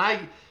big. And then when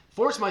I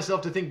force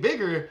myself to think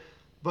bigger,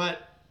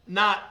 but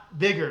not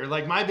bigger,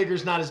 like my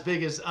bigger's not as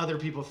big as other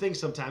people think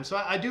sometimes. So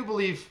I do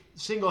believe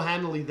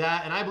single-handedly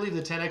that, and I believe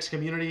the 10X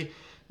community,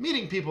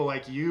 meeting people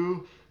like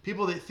you,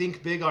 people that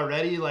think big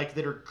already, like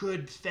that are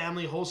good,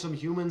 family, wholesome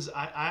humans.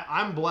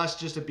 I'm blessed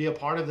just to be a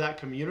part of that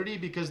community,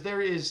 because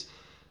there is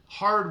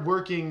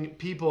hardworking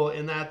people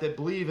in that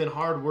believe in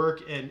hard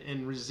work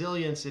and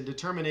resilience and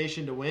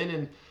determination to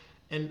win.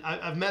 And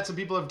I've met some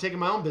people that have taken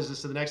my own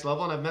business to the next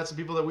level, and I've met some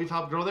people that we've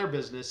helped grow their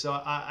business.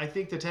 So I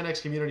think the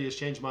 10X community has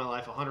changed my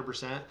life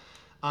 100%.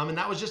 And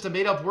that was just a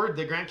made up word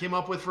that Grant came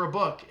up with for a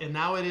book. And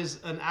now it is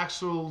an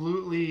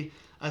absolutely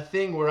a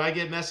thing where I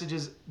get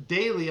messages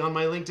daily on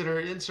my LinkedIn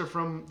or Insta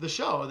from the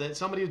show that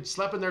somebody had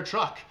slept in their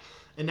truck.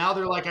 And now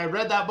they're like, I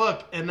read that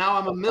book and now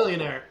I'm a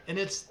millionaire. And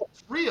it's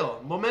real.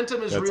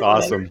 Momentum is That's real. And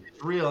awesome. energy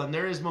is real. And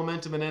there is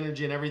momentum and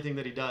energy in everything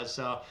that he does.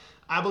 So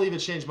I believe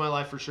it's changed my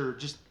life for sure.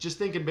 Just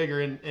thinking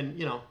bigger. And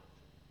you know,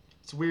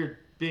 it's weird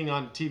being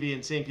on TV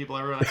and seeing people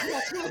everywhere like, yeah,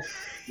 that's good.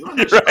 You're on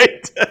You're this show.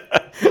 right.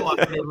 I feel like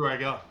everywhere I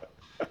go.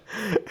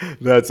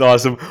 That's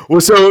awesome. Well,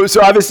 so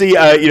obviously,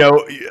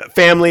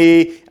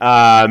 family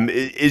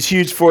is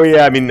huge for you.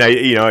 I mean,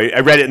 I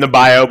read it in the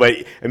bio,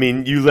 but I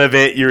mean, you live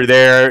it. You're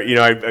there.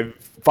 I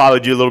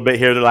followed you a little bit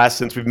here the last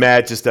since we've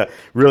met, just to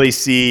really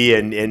see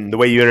and the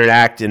way you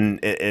interact and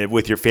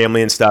with your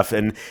family and stuff.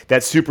 And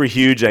that's super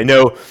huge. I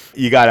know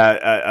you got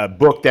a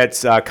book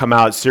that's come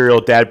out, Serial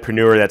Dad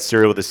Preneur. That's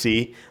cereal with a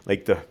C,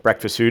 like the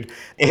breakfast food,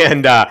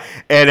 and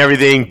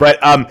everything.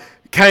 But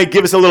kind of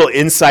give us a little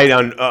insight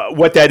on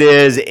what that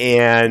is,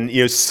 and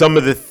some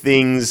of the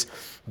things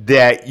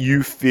that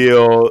you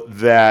feel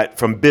that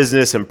from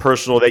business and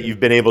personal that you've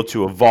been able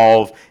to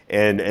evolve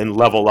and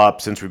level up,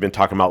 since we've been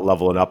talking about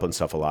leveling up and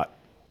stuff a lot.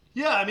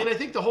 Yeah, I mean, I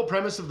think the whole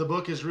premise of the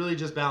book is really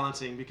just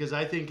balancing, because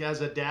I think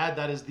as a dad,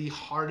 that is the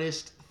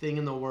hardest thing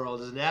in the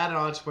world. As a dad and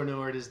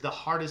entrepreneur, it is the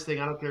hardest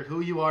thing. I don't care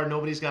who you are,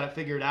 nobody's got it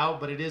figured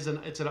out, but it's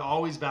an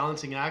always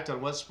balancing act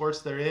on what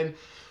sports they're in,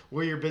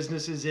 where your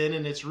business is in,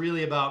 and it's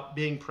really about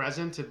being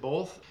present at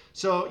both.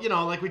 So,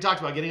 like we talked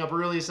about, getting up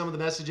early, some of the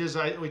messages,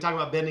 we talk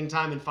about bending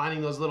time and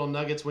finding those little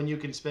nuggets when you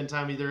can spend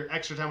time, either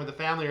extra time with the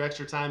family or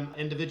extra time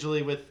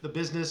individually with the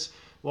business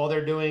while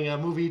they're doing a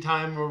movie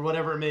time or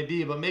whatever it may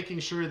be, but making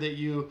sure that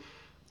you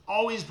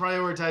always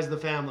prioritize the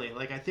family.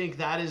 Like, I think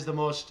that is the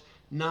most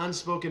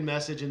non-spoken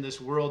message in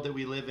this world that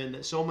we live in,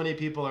 that so many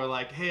people are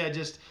like, hey,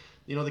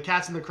 the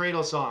Cats in the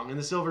Cradle song and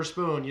the Silver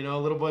Spoon,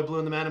 Little Boy Blue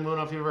and the Man and Moon. I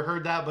don't know if you've ever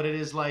heard that, but it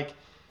is like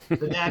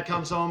the dad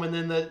comes home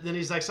and then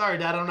he's like, sorry,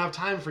 Dad, I don't have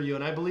time for you.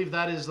 And I believe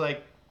that is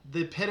like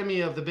the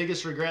epitome of the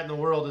biggest regret in the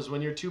world, is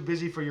when you're too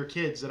busy for your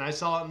kids. And I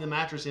saw it in the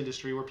mattress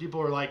industry, where people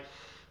were like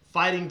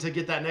fighting to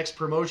get that next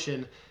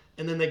promotion,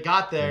 and then they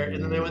got there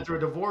and then they went through a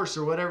divorce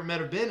or whatever it might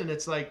have been. And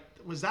it's like,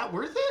 was that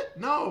worth it?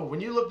 No.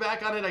 When you look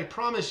back on it, I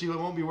promise you it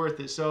won't be worth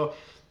it. So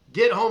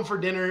get home for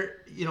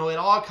dinner, at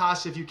all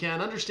costs if you can.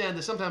 Understand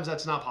that sometimes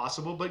that's not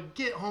possible, but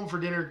get home for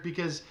dinner,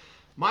 because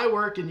my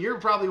work and your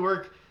probably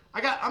work,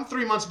 I'm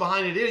 3 months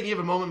behind at any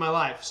given moment in my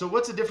life. So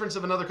what's the difference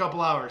of another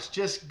couple hours?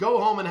 Just go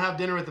home and have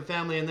dinner with the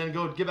family, and then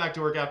go get back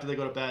to work after they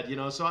go to bed,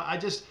 So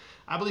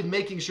I believe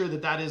making sure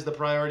that is the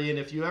priority. And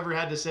if you ever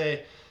had to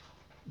say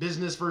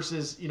business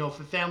versus,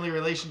 family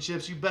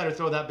relationships, you better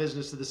throw that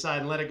business to the side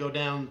and let it go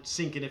down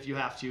sinking if you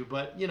have to.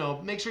 But,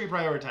 make sure you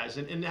prioritize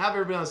and have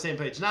everybody on the same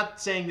page.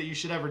 Not saying that you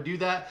should ever do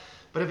that,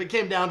 but if it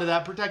came down to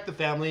that, protect the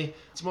family.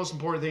 It's the most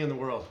important thing in the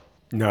world.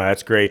 No,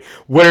 that's great.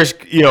 What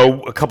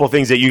are, a couple of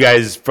things that you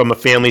guys from a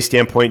family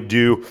standpoint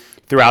do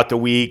throughout the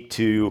week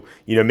to,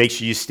 make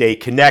sure you stay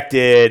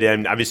connected?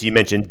 And obviously you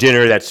mentioned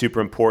dinner. That's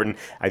super important.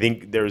 I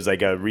think there was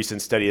like a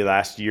recent study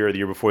last year or the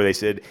year before, they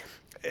said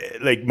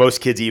like most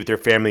kids eat with their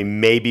family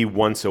maybe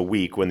once a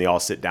week when they all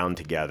sit down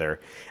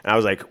together. And I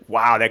was like,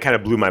 wow, that kind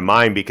of blew my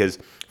mind, because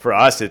for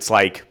us, it's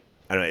like,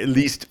 I don't know, at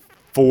least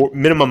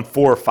minimum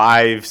 4 or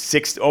 5,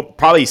 6,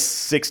 probably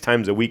 6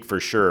 times a week for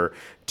sure.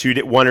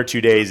 1 or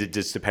 2 days, it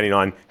just depending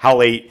on how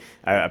late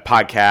a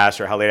podcast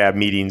or how late I have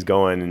meetings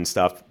going and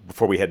stuff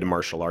before we head to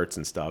martial arts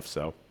and stuff.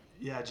 So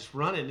yeah, just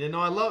running.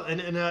 I love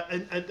and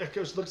of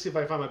course, let's see if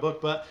I can find my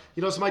book. But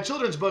so my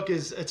children's book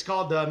it's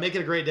called Make It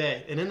a Great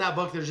Day. And in that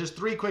book, there's just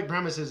 3 quick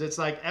premises. It's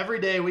like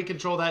every day we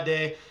control that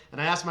day. And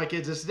I ask my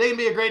kids, is today gonna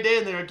be a great day?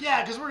 And they're like,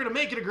 yeah, because we're gonna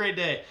make it a great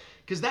day.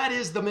 Because that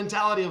is the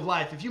mentality of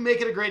life. If you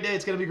make it a great day,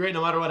 it's going to be great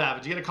no matter what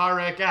happens. You get a car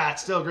wreck,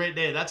 it's still a great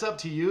day. That's up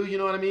to you, you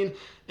know what I mean?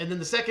 And then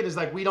the second is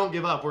like, we don't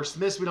give up. We're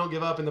Smiths, we don't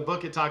give up. In the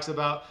book, it talks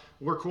about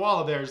we're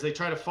koala bears. They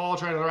try to fall,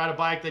 try to ride a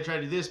bike, they try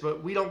to do this,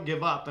 but we don't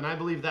give up. And I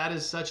believe that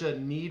is such a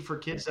need for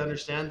kids to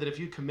understand, that if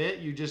you commit,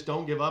 you just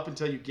don't give up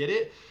until you get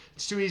it.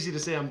 It's too easy to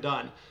say I'm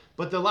done.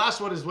 But the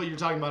last one is what you're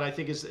talking about. I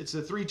think it's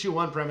the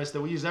 3-2-1 premise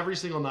that we use every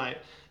single night.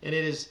 And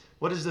it is,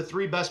 what is the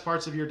 3 best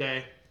parts of your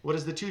day? What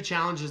is the 2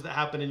 challenges that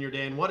happen in your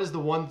day? And what is the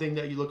 1 thing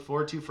that you look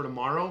forward to for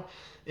tomorrow?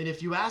 And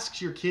if you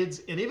ask your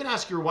kids, and even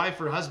ask your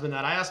wife or husband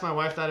that, I ask my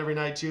wife that every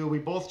night too. We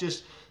both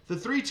just, the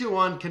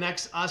 3-2-1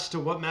 connects us to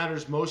what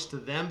matters most to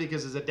them.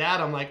 Because as a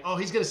dad, I'm like, oh,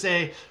 he's going to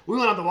say, we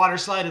went on the water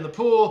slide in the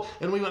pool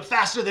and we went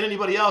faster than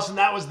anybody else, and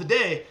that was the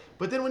day.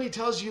 But then when he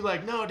tells you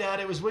like, no, Dad,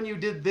 it was when you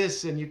did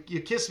this and you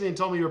kissed me and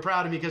told me you were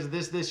proud of me because of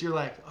this, you're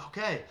like,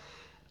 okay.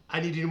 I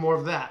need to do more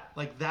of that.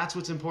 Like that's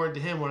what's important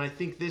to him when I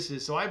think this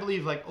is. So I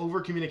believe like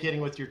over communicating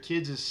with your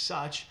kids is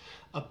such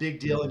a big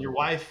deal, and your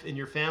wife and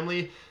your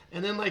family.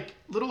 And then like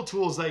little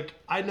tools, like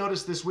I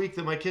noticed this week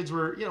that my kids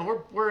were,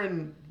 we're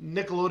in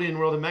Nickelodeon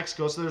world in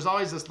Mexico. So there's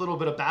always this little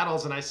bit of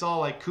battles, and I saw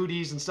like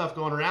cooties and stuff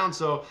going around.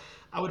 So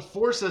I would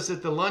force us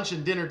at the lunch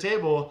and dinner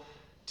table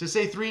to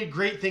say 3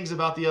 great things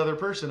about the other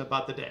person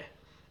about the day.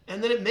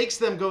 And then it makes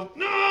them go,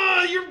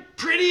 no, you're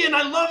pretty and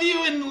I love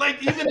you. And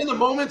like, even in the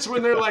moments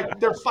when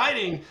they're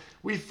fighting,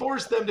 we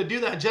force them to do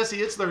that. Jesse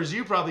Itzler, as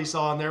you probably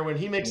saw in there, when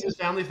he makes his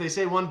family, if they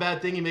say one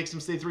bad thing, he makes them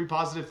say 3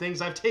 positive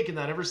things. I've taken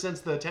that ever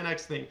since the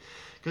 10X thing.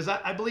 Because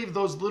I believe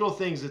those little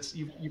things, it's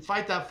you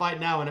fight that fight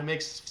now and it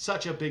makes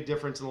such a big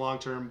difference in the long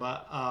term.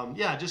 But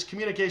yeah, just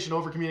communication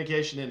over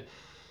communication and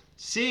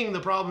seeing the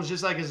problems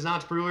just like as an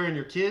entrepreneur and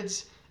your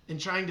kids, and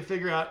trying to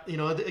figure out,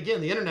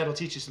 again, the internet will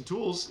teach you some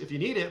tools if you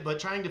need it, but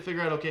trying to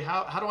figure out, okay,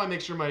 how do I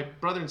make sure my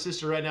brother and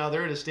sister right now,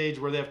 they're at a stage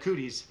where they have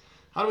cooties.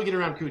 How do we get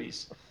around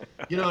cooties?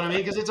 You know what I mean?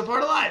 Because it's a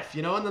part of life,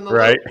 and then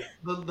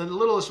the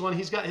littlest one,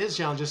 he's got his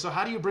challenges. So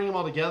how do you bring them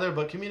all together?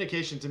 But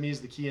communication to me is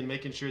the key in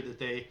making sure that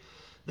they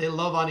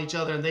love on each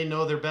other and they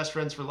know they're best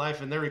friends for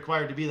life, and they're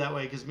required to be that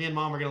way because me and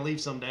mom are going to leave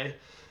someday,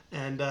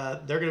 and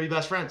they're going to be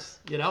best friends.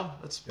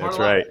 That's part of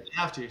life. You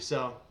have to.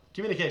 So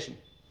communication.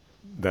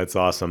 That's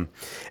awesome.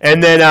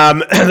 And then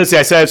let's see,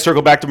 I said I'd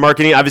circle back to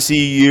marketing. Obviously,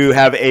 you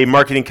have a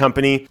marketing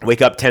company,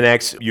 Wake Up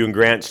 10X. You and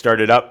Grant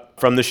started up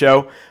from the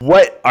show.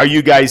 What are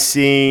you guys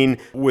seeing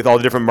with all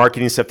the different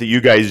marketing stuff that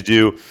you guys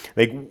do?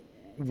 Like,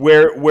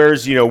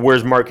 where's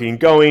marketing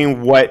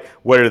going? What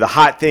are the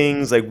hot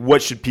things? Like,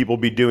 what should people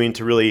be doing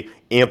to really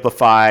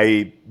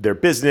amplify their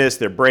business,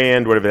 their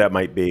brand, whatever that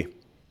might be?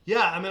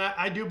 Yeah, I mean,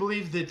 I do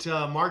believe that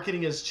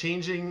marketing is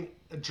changing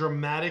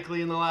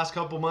dramatically in the last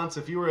couple months.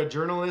 If you were a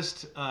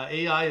journalist,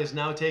 AI is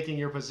now taking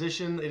your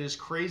position. It is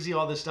crazy,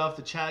 all this stuff,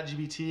 the chat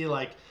GPT,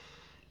 like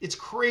it's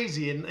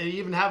crazy. And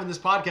even having this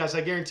podcast,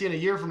 I guarantee in a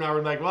year from now,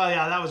 we're like, well,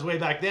 yeah, that was way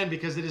back then,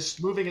 because it is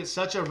moving at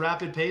such a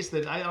rapid pace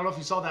that I don't know if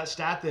you saw that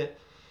stat that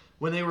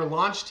when they were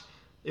launched,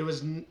 it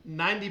was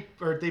 90,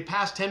 or they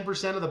passed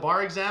 10% of the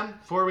bar exam.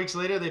 4 weeks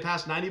later, they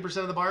passed 90%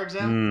 of the bar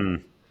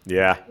exam.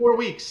 Yeah. 4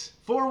 weeks.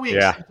 4 weeks.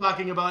 Yeah. I'm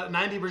talking about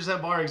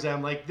 90% bar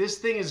exam. Like this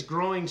thing is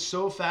growing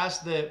so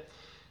fast that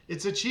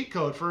it's a cheat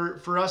code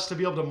for us to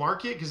be able to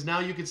market. Because now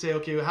you could say,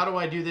 okay, how do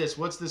I do this?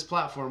 What's this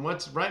platform?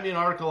 Write me an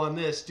article on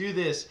this. Do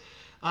this.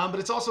 But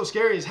it's also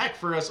scary as heck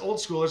for us old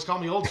schoolers. Call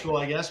me old school,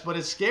 I guess. But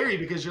it's scary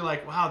because you're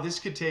like, wow, this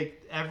could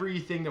take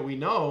everything that we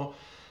know.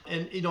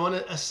 And on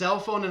a cell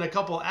phone and a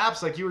couple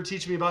apps, like you were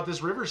teaching me about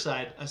this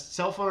Riverside, a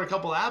cell phone and a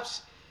couple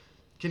apps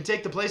can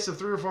take the place of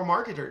 3 or 4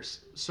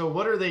 marketers. So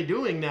what are they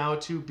doing now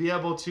to be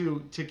able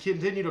to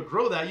continue to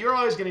grow that? You're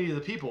always going to need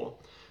the people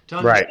to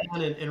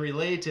understand and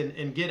relate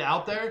and get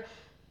out there,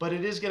 but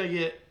it is going to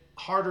get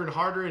harder and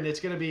harder, and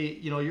it's going to be,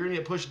 you're going to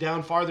get pushed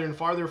down farther and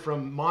farther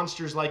from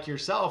monsters like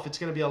yourself. It's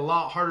going to be a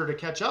lot harder to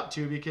catch up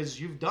to because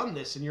you've done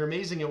this and you're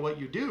amazing at what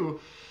you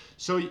do.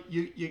 So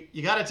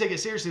you got to take it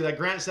seriously. Like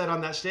Grant said on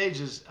that stage,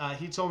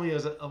 he told me it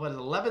was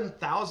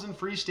 11,000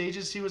 free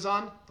stages he was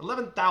on.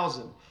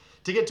 11,000.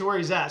 To get to where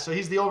he's at. So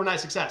he's the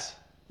overnight success.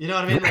 You know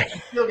what I mean? Like,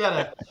 you still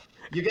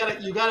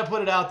gotta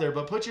put it out there,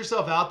 but put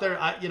yourself out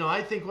there.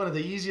 I think one of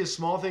the easiest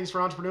small things for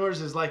entrepreneurs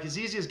is like as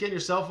easy as getting your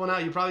cell phone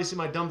out. You probably see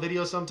my dumb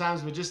videos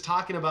sometimes, but just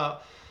talking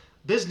about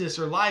business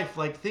or life,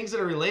 like things that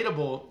are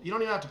relatable. You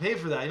don't even have to pay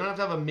for that. You don't have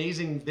to have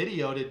amazing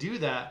video to do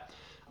that.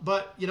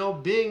 But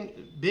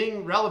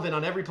being relevant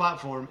on every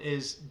platform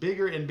is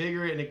bigger and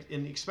bigger,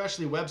 and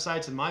especially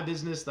websites in my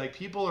business, like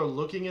people are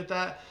looking at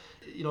that.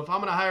 If I'm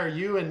going to hire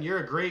you and you're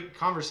a great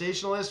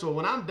conversationalist, well,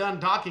 when I'm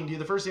done talking to you,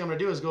 the first thing I'm going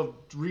to do is go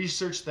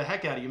research the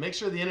heck out of you. Make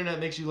sure the internet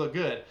makes you look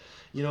good.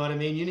 You know what I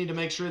mean? You need to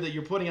make sure that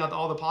you're putting out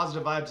all the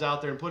positive vibes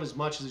out there and put as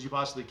much as you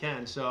possibly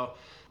can. So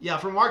yeah,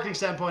 from a marketing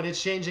standpoint,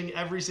 it's changing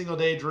every single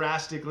day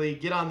drastically.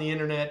 Get on the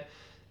internet,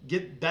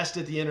 get best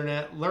at the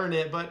internet, learn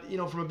it. But,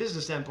 from a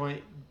business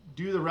standpoint,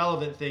 do the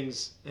relevant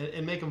things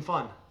and make them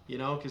fun,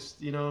 because,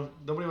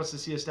 nobody wants to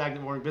see a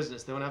stagnant, boring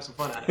business. They want to have some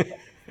fun at it.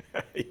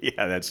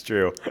 Yeah, that's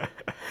true.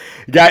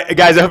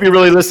 Guys, I hope you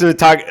really listen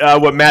to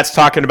what Matt's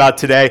talking about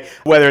today,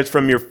 whether it's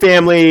from your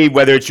family,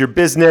 whether it's your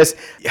business,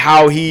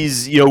 how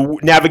he's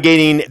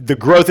navigating the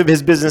growth of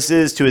his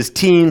businesses, to his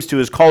teams, to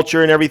his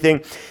culture and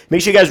everything.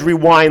 Make sure you guys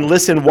rewind,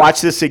 listen,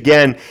 watch this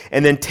again,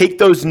 and then take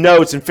those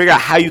notes and figure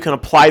out how you can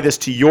apply this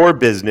to your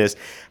business,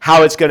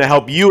 how it's going to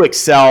help you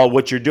excel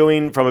what you're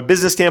doing from a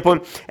business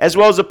standpoint, as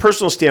well as a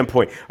personal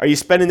standpoint. Are you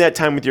spending that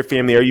time with your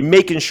family? Are you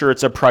making sure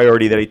it's a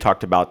priority that he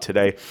talked about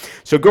today?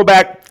 So go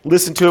back,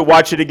 listen to it,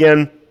 watch it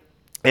again,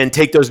 and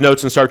take those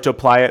notes and start to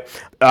apply it.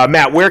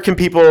 Matt, where can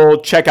people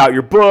check out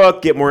your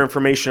book, get more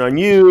information on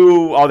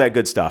you, all that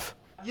good stuff?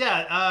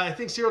 Yeah, I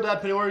think Serial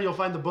Dad Preneur, you'll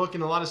find the book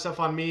and a lot of stuff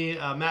on me.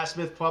 Matt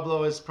Smith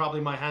Pueblo is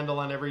probably my handle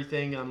on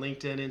everything, on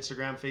LinkedIn,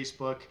 Instagram,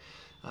 Facebook.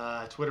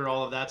 Twitter,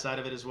 all of that side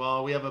of it as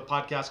well. We have a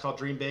podcast called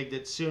Dream Big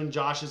that soon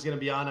Josh is going to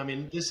be on. I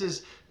mean, this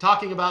is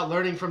talking about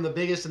learning from the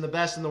biggest and the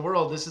best in the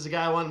world. This is a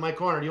guy I want in my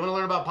corner. Do you want to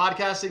learn about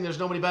podcasting? There's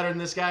nobody better than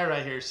this guy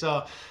right here.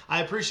 So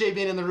I appreciate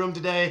being in the room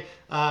today.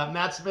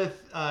 Matt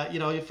Smith,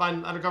 you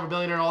find Undercover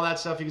Billionaire, all that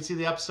stuff. You can see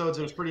the episodes.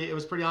 It was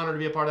pretty honored to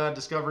be a part of that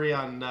discovery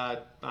on, I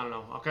don't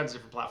know, all kinds of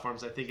different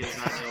platforms. I think it is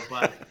not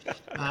now,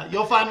 but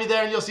you'll find me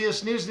there and you'll see a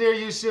Snooze near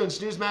you soon.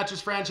 Snooze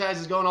Mattress franchise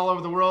is going all over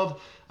the world.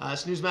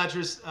 Snooze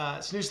Mattress,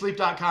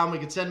 snoozesleep.com. We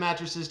can send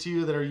mattresses to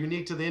you that are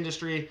unique to the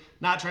industry.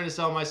 Not trying to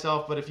sell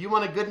myself, but if you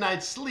want a good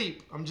night's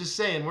sleep, I'm just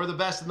saying, we're the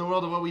best in the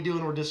world at what we do,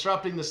 and we're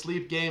disrupting the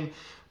sleep game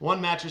one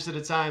mattress at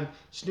a time.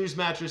 Snooze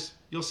Mattress,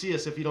 you'll see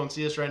us if you don't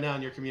see us right now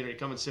in your community,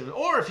 coming soon.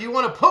 Or if you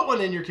want to put one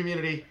in your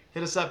community,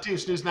 hit us up too,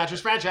 Snooze Mattress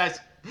franchise.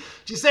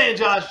 Just saying,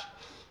 Josh.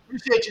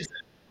 Appreciate you.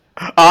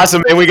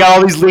 Awesome. And we got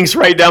all these links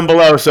right down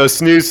below. So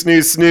snooze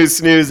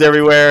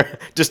everywhere.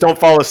 Just don't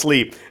fall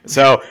asleep.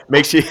 So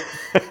make sure.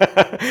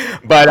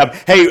 But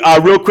hey,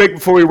 real quick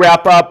before we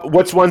wrap up,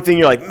 what's one thing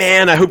you're like,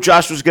 man, I hope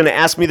Josh was going to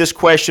ask me this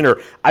question,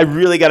 or I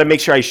really got to make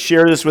sure I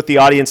share this with the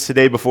audience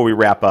today before we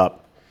wrap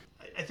up?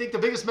 I think the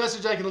biggest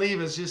message I can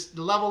leave is just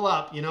level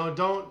up.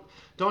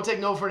 Don't take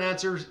no for an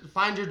answer.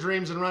 Find your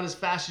dreams and run as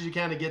fast as you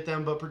can to get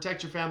them, but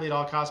protect your family at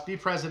all costs. Be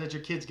present at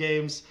your kids'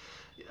 games.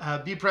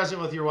 Be present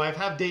with your wife.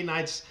 Have date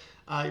nights,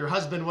 your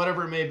husband,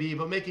 whatever it may be,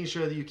 but making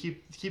sure that you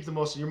keep the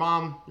most of your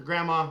mom, your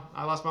grandma.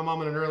 I lost my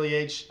mom at an early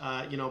age.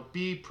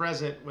 Be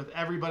present with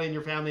everybody in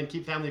your family and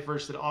keep family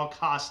first at all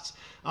costs,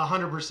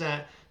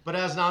 100%. But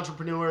as an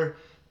entrepreneur,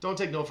 don't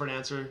take no for an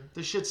answer.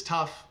 This shit's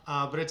tough,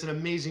 but it's an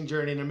amazing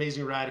journey, an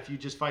amazing ride if you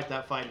just fight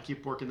that fight and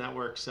keep working that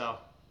work. So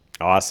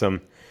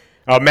awesome.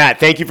 Oh, Matt,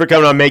 thank you for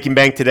coming on Making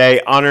Bank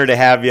today. Honor to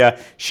have you,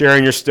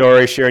 sharing your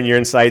story, sharing your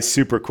insights.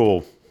 Super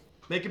cool.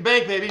 Making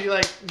bank, baby. You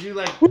like.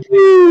 Woo!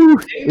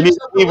 You need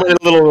to leave one of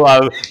the little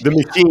the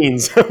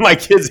machines. My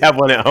kids have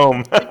one at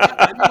home.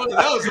 I need one of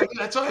those.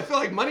 That's why I feel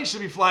like money should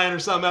be flying or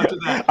something after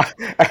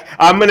that.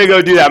 I'm gonna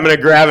go do that. I'm gonna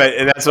grab it,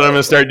 and that's what I'm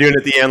gonna start doing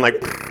at the end.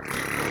 Like.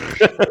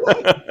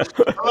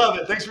 I love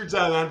it. Thanks for your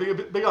time,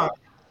 man. Big on.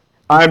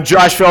 I'm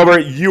Josh Felber.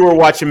 You are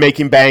watching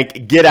Making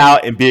Bank. Get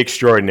out and be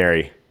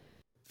extraordinary.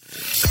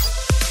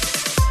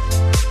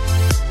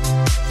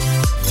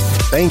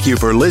 Thank you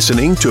for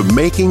listening to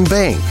Making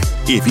Bank.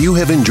 If you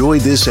have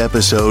enjoyed this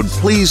episode,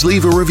 please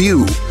leave a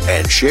review,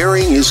 and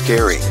sharing is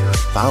caring.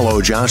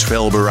 Follow Josh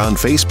Felber on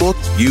Facebook,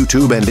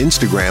 YouTube, and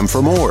Instagram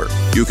for more.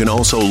 You can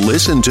also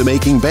listen to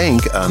Making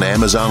Bank on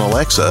Amazon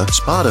Alexa,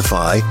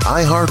 Spotify,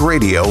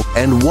 iHeartRadio,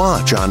 and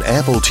watch on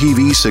Apple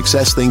TV,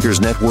 Success Thinkers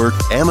Network,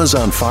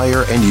 Amazon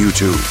Fire, and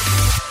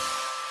YouTube.